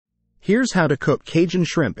Here's how to cook Cajun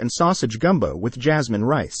shrimp and sausage gumbo with jasmine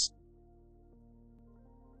rice.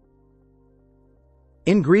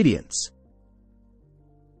 Ingredients: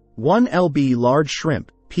 1 lb large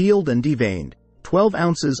shrimp, peeled and deveined, 12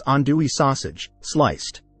 ounces andouille sausage,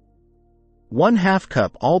 sliced, 1/2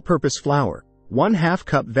 cup all-purpose flour, 1/2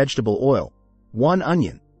 cup vegetable oil, 1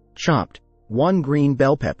 onion, chopped, 1 green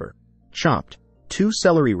bell pepper, chopped, 2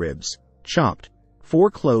 celery ribs, chopped,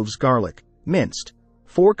 4 cloves garlic, minced,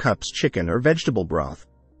 4 cups chicken or vegetable broth,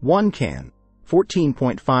 1 can,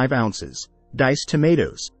 14.5 ounces, diced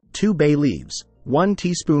tomatoes, 2 bay leaves, 1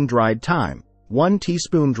 teaspoon dried thyme, 1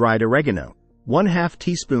 teaspoon dried oregano, 1/2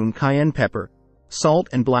 teaspoon cayenne pepper, salt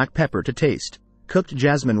and black pepper to taste, cooked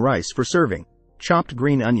jasmine rice for serving, chopped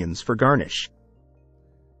green onions for garnish.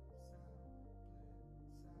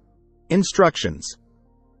 Instructions: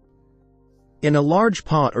 in a large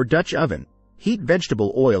pot or Dutch oven, heat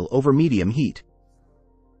vegetable oil over medium heat.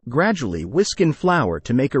 Gradually whisk in flour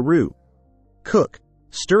to make a roux. Cook,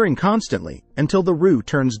 stirring constantly, until the roux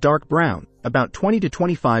turns dark brown, about 20 to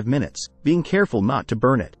 25 minutes, being careful not to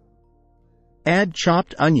burn it. Add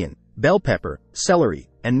chopped onion, bell pepper, celery,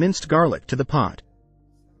 and minced garlic to the pot.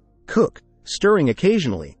 Cook, stirring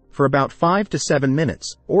occasionally, for about 5 to 7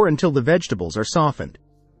 minutes, or until the vegetables are softened.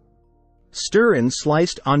 Stir in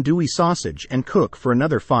sliced andouille sausage and cook for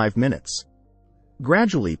another 5 minutes.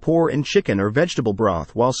 Gradually pour in chicken or vegetable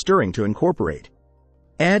broth while stirring to incorporate.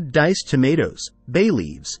 Add diced tomatoes, bay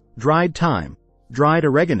leaves, dried thyme, dried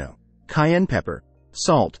oregano, cayenne pepper,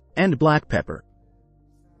 salt, and black pepper.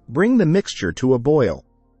 Bring the mixture to a boil.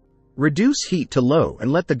 Reduce heat to low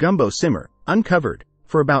and let the gumbo simmer, uncovered,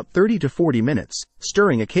 for about 30 to 40 minutes,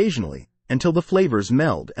 stirring occasionally, until the flavors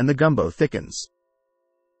meld and the gumbo thickens.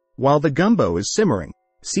 While the gumbo is simmering,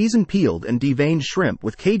 season peeled and deveined shrimp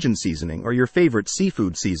with Cajun seasoning or your favorite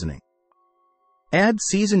seafood seasoning. Add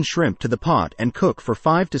seasoned shrimp to the pot and cook for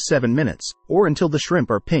 5 to 7 minutes, or until the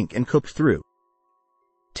shrimp are pink and cooked through.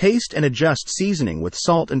 Taste and adjust seasoning with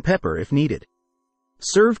salt and pepper if needed.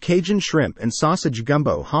 Serve Cajun shrimp and sausage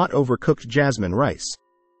gumbo hot over cooked jasmine rice.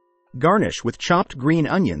 Garnish with chopped green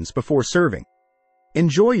onions before serving.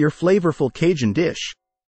 Enjoy your flavorful Cajun dish.